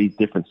he plays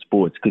different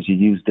sports because you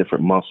use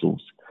different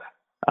muscles.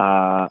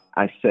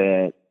 I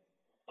said,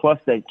 plus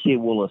that kid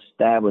will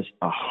establish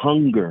a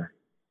hunger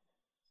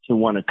to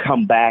want to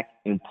come back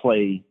and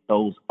play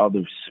those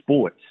other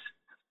sports.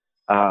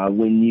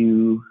 When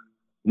you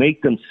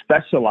make them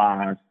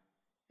specialize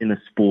in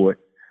a sport,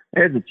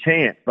 there's a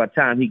chance by the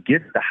time he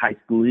gets to high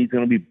school, he's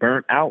going to be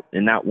burnt out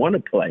and not want to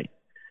play.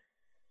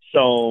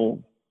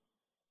 So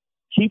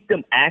keep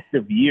them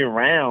active year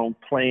round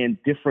playing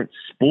different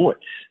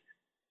sports,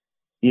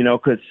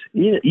 because,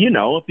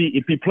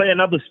 if you play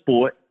another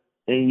sport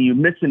and you're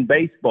missing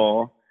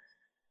baseball,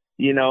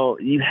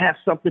 you have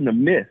something to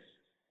miss.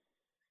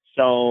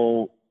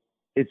 So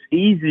it's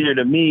easier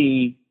to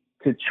me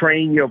to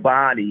train your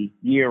body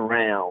year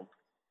round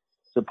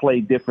to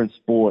play different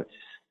sports,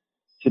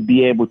 to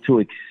be able to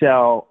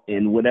excel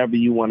in whatever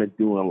you want to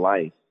do in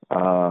life.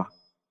 So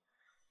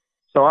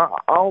I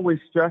always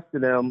stress to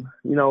them,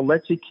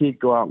 let your kid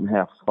go out and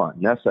have fun.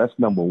 That's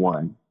number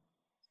one.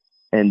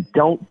 And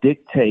don't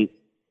dictate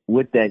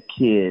what that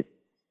kid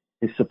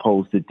is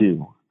supposed to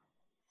do.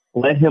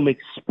 Let him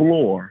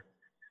explore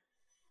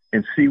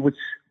and see which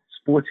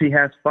sports he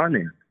has fun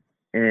in.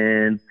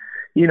 And,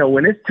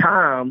 when it's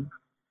time,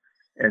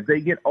 as they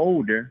get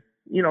older,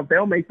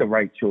 they'll make the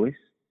right choice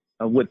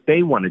of what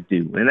they want to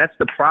do. And that's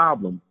the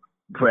problem,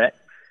 Brett.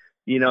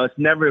 It's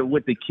never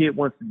what the kid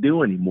wants to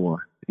do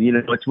anymore.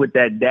 It's what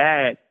that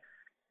dad,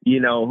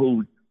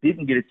 who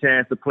didn't get a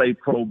chance to play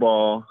pro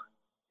ball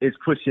is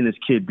pushing his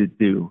kid to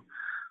do.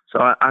 So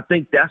I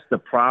think that's the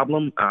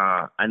problem.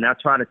 And I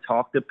try to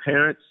talk to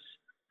parents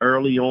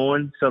early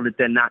on so that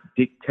they're not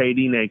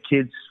dictating their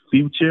kid's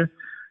future.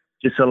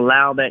 Just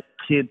allow that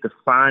kid to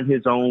find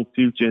his own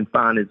future and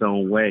find his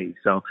own way.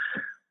 So,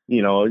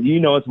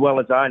 as well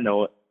as I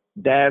know it,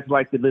 dads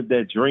like to live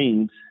their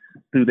dreams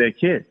through their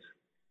kids.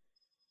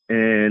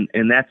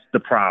 And that's the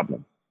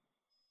problem.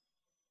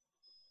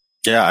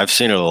 Yeah, I've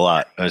seen it a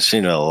lot.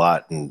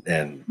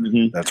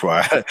 And that's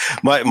why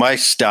my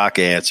stock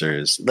answer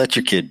is let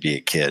your kid be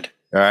a kid.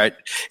 All right.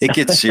 It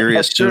gets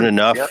serious soon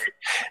enough.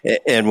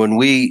 Yep. And when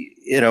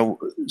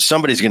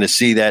somebody's going to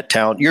see that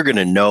talent, you're going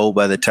to know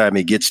by the time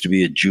he gets to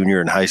be a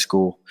junior in high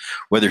school,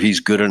 whether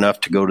he's good enough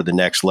to go to the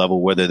next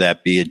level, whether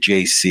that be a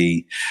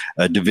JC,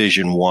 a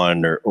Division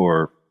I,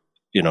 or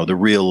the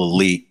real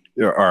elite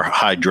or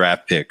high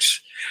draft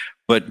picks.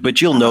 But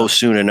you'll know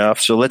soon enough.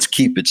 So let's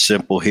keep it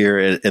simple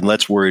here, and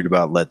let's worry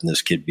about letting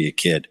this kid be a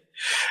kid.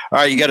 All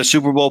right, you got a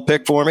Super Bowl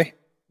pick for me?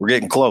 We're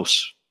getting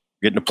close.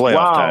 Getting to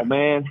playoff time. Wow,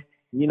 man.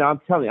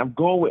 I'm telling you, I'm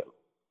going with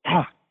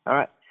all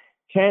right.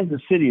 Kansas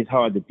City is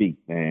hard to beat,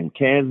 man.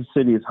 Kansas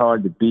City is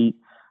hard to beat.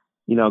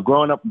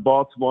 Growing up in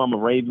Baltimore, I'm a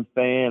Raven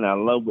fan. I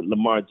love what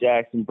Lamar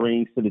Jackson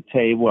brings to the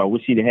table. I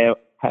wish he'd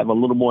have a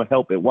little more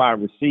help at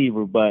wide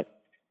receiver,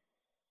 but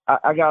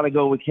I got to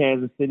go with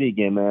Kansas City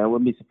again, man. I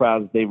wouldn't be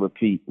surprised if they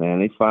repeat, man.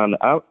 They find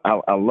out.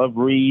 I love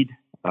Reed.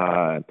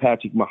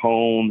 Patrick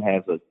Mahomes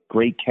has a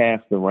great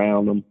cast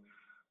around him.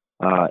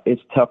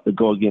 It's tough to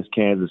go against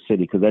Kansas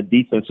City because that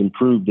defense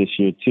improved this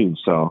year too.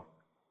 So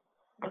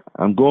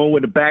I'm going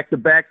with a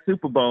back-to-back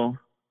Super Bowl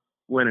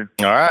winner.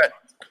 All right.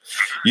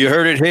 You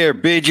heard it here,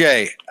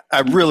 BJ.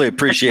 I really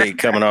appreciate you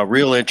coming on.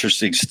 Real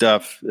interesting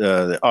stuff.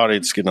 The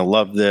audience is going to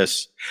love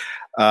this.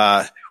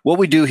 What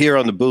we do here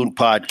on the Boone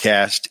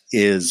podcast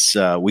is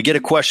we get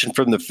a question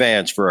from the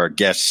fans for our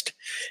guest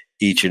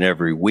each and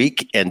every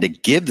week. And to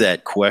give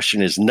that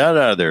question is none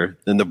other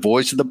than the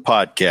voice of the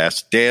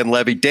podcast, Dan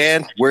Levy.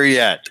 Dan, where are you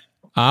at?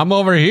 I'm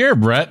over here,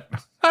 Brett.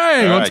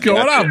 Hey, what's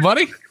going on,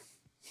 buddy?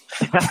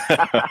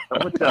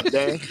 What's up,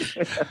 Dan?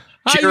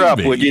 Cheer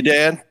up, would you,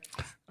 Dan?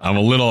 I'm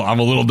a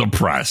little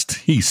depressed.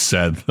 He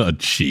said the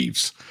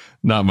Chiefs,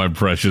 not my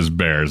precious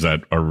Bears,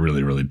 that are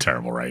really, really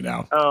terrible right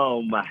now.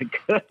 Oh my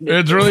goodness!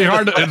 It's really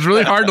hard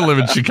to live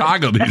in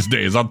Chicago these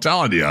days. I'm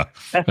telling you,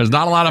 there's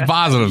not a lot of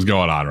positives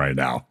going on right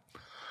now.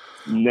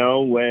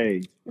 No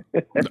way.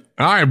 All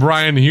right,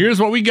 Brian, here's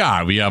what we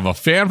got. We have a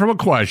fan with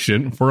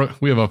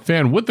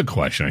the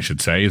question, I should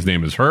say. His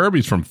name is Herb.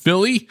 He's from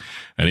Philly,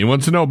 and he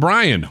wants to know,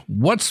 Brian,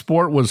 what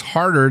sport was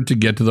harder to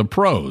get to the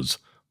pros,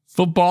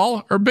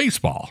 football or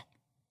baseball?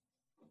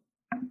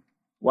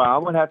 Well, I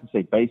would have to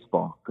say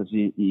baseball because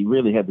you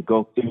really had to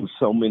go through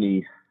so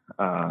many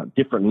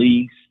different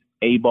leagues,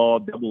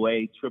 A-ball,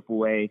 AA,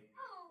 AAA,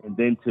 and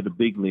then to the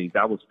big leagues.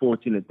 I was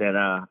fortunate that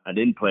I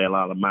didn't play a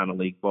lot of minor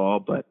league ball,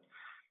 but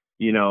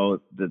the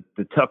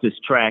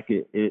toughest track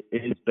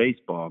is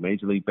baseball,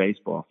 Major League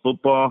Baseball.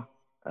 Football,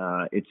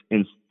 it's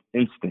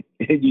instant.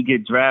 You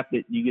get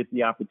drafted, you get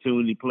the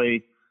opportunity to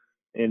play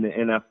in the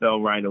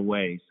NFL right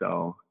away.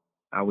 So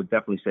I would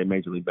definitely say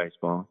Major League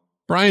Baseball.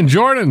 Brian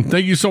Jordan,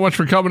 thank you so much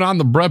for coming on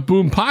the Brett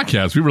Boone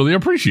podcast. We really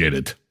appreciate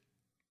it.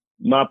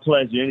 My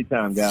pleasure.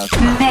 Anytime, guys.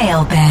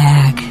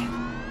 Mailbag.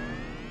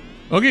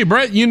 Okay,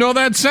 Brett, you know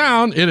that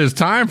sound. It is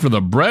time for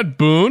the Brett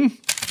Boone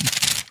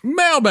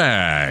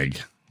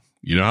Mailbag.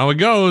 You know how it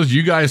goes.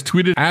 You guys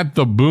tweeted at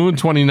the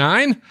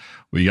Boone29.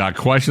 We got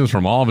questions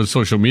from all of his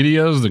social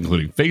medias,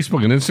 including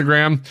Facebook and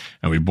Instagram,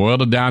 and we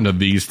boiled it down to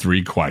these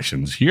 3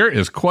 questions. Here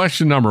is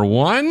question number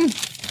 1.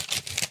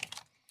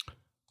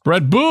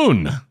 Brett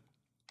Boone.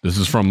 This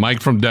is from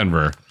Mike from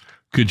Denver.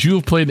 Could you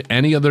have played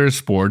any other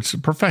sports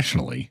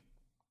professionally?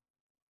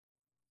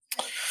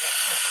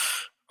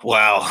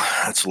 Wow,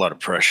 that's a lot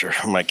of pressure.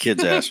 My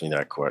kids asked me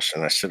that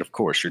question. I said, of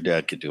course, your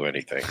dad could do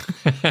anything.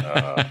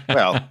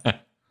 Well,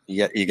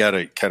 you got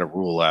to kind of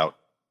rule out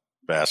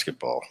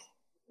basketball,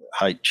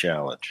 height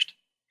challenged.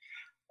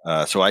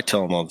 So I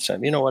tell them all the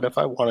time, you know what, if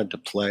I wanted to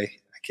play,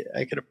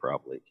 I could have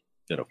probably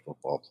been a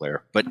football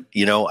player. But,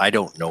 I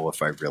don't know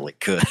if I really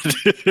could.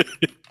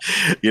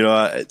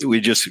 We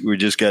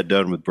just got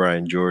done with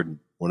Brian Jordan,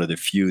 one of the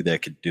few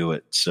that could do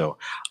it. So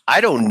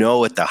I don't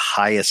know at the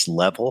highest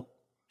level,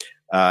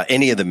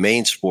 any of the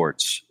main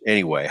sports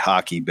anyway,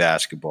 hockey,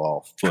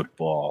 basketball,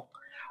 football.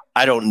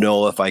 I don't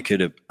know if I could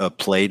have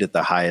played at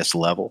the highest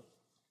level.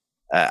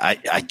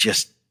 I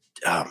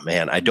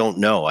don't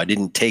know. I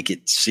didn't take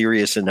it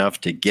serious enough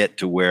to get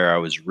to where I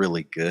was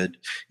really good,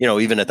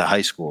 even at the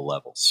high school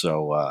level.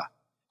 So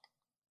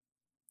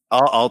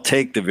I'll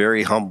take the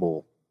very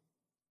humble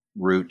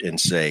route and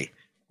say,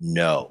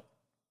 no,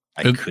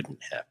 I couldn't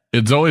have.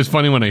 It's always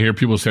funny when I hear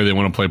people say they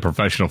want to play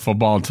professional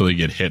football until they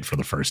get hit for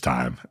the first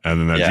time.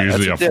 And then that's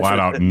usually a flat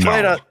out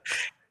no.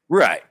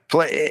 Right.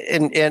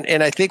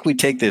 And I think we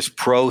take this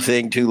pro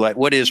thing too. Like,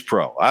 what is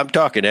pro? I'm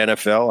talking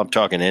NFL. I'm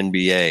talking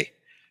NBA,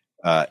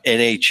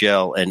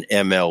 NHL, and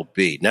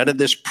MLB. None of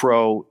this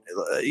pro,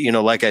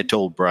 like I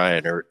told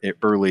Brian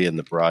early in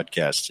the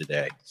broadcast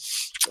today.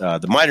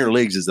 The minor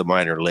leagues is the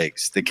minor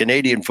leagues. The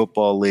Canadian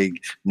Football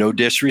League, no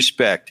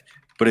disrespect,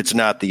 but it's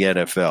not the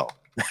NFL.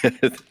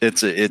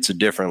 It's a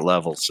different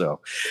level. So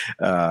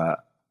I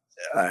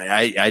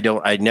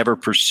never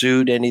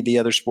pursued any of the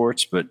other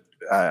sports, but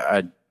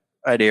I'd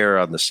err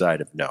on the side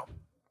of no.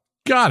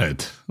 Got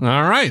it.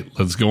 All right,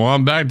 let's go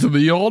on back to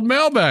the old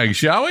mailbag,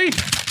 shall we?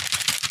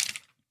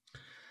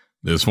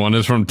 This one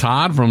is from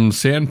Todd from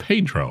San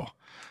Pedro.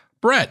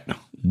 Brett,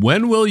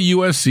 when will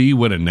USC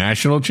win a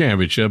national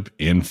championship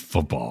in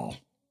football?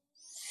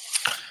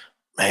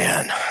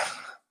 Man,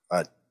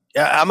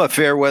 I'm a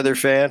fair weather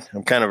fan.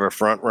 I'm kind of a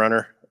front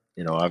runner.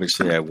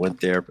 Obviously I went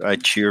there. I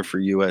cheer for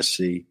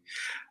USC.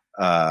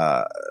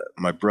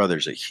 My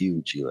brother's a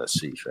huge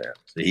USC fan,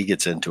 so he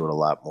gets into it a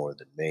lot more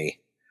than me.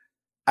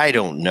 I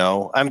don't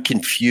know. I'm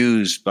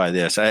confused by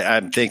this.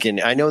 I'm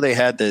thinking, I know they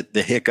had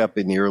the hiccup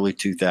in the early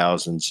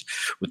 2000s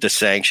with the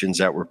sanctions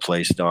that were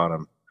placed on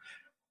them.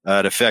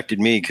 It affected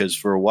me because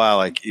for a while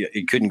I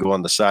couldn't go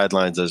on the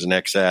sidelines as an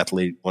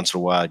ex-athlete. Once in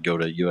a while I'd go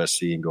to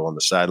USC and go on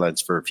the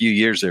sidelines. For a few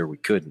years there we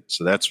couldn't.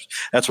 So that's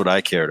what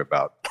I cared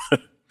about.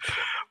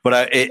 But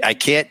I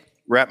can't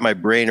wrap my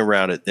brain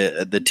around it.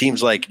 The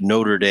teams like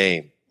Notre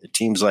Dame, the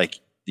teams like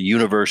the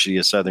University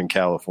of Southern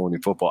California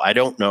football, I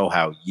don't know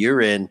how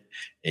year in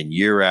and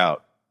year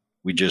out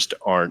we just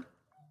aren't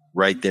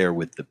right there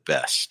with the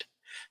best.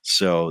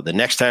 So the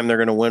next time they're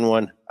going to win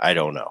one, I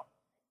don't know.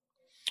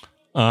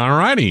 All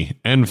righty.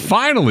 And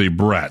finally,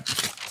 Brett,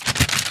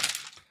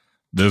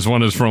 this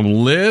one is from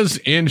Liz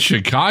in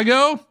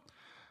Chicago.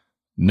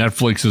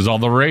 Netflix is all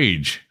the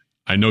rage.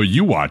 I know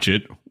you watch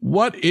it.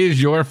 What is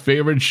your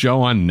favorite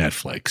show on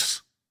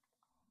Netflix?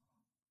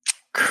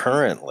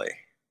 Currently,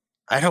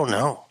 I don't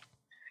know.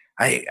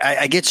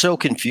 I get so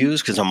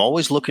confused because I'm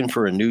always looking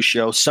for a new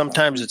show.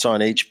 Sometimes it's on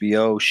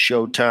HBO,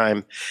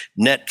 Showtime,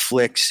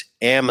 Netflix,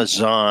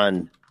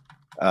 Amazon.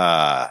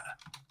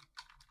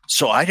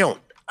 So I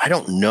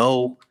don't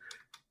know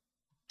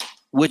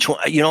which one.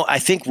 I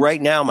think right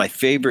now my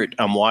favorite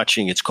I'm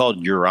watching, it's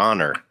called Your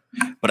Honor,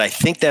 but I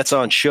think that's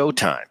on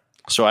Showtime.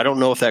 So I don't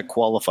know if that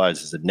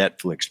qualifies as a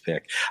Netflix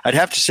pick. I'd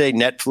have to say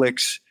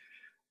Netflix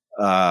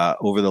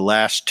over the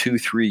last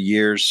 2-3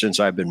 years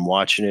since I've been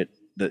watching it,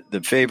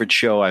 the favorite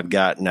show I've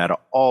gotten out of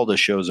all the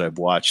shows I've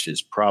watched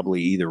is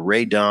probably either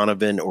Ray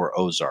Donovan or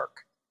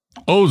Ozark.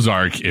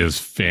 Ozark is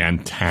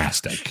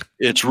fantastic.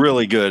 It's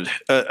really good.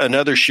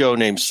 Another show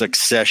named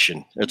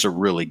Succession. It's a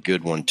really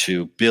good one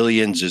too.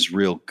 Billions is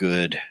real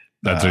good.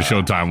 That's a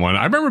Showtime one.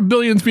 I remember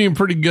Billions being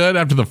pretty good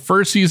after the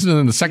first season, and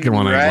then the second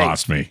one Right. I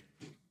lost me.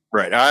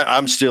 Right.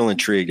 I'm still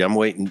intrigued. I'm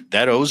waiting.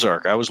 That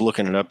Ozark, I was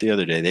looking it up the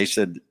other day. They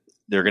said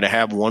they're going to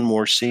have one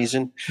more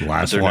season,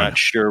 but they're not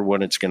sure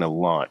when it's going to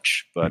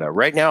launch. But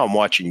right now I'm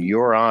watching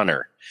Your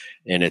Honor,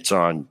 and it's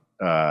on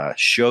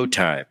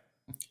Showtime.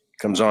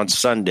 Comes on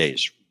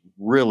Sundays.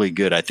 Really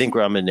good. I think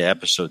I'm into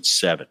episode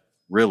 7.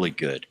 Really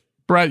good.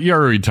 Brett,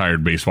 you're a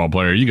retired baseball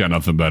player. You got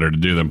nothing better to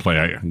do than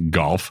play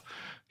golf.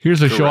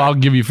 Here's a Correct. show I'll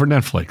give you for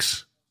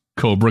Netflix.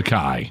 Cobra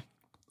Kai.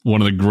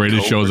 One of the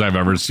greatest shows I've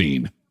ever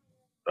seen.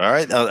 All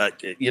right.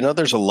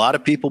 There's a lot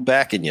of people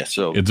backing you.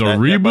 So It's a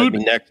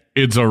reboot.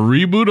 It's a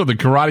reboot of the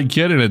Karate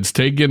Kid, and it's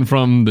taken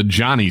from the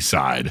Johnny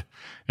side.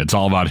 It's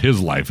all about his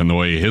life and the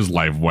way his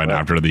life went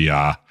after the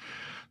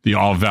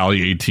All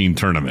Valley 18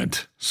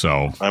 tournament.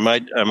 So I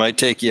might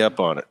take you up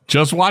on it.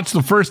 just watch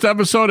the first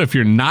episode. If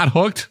you're not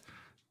hooked,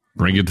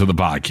 bring it to the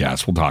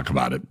podcast. We'll talk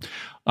about it.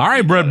 All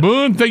right, Brett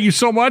Boone, thank you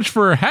so much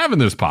for having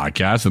this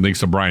podcast. And thanks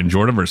to Brian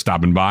Jordan for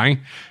stopping by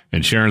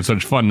and sharing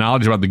such fun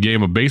knowledge about the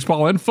game of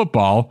baseball and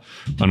football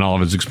and all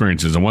of his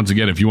experiences. And once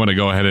again, if you want to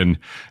go ahead and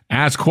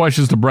ask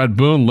questions to Brett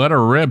Boone, let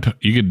her rip.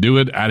 You can do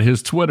it at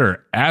his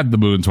Twitter,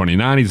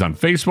 @TheBoone29. He's on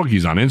Facebook.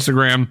 He's on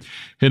Instagram.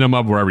 Hit him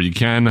up wherever you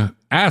can.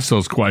 Ask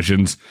those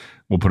questions.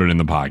 We'll put it in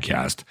the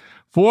podcast.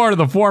 For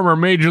the former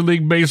Major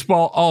League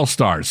Baseball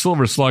All-Star,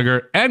 Silver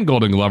Slugger, and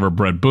Golden Glover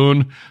Brett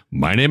Boone,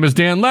 my name is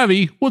Dan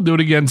Levy. We'll do it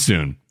again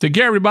soon. Take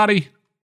care, everybody.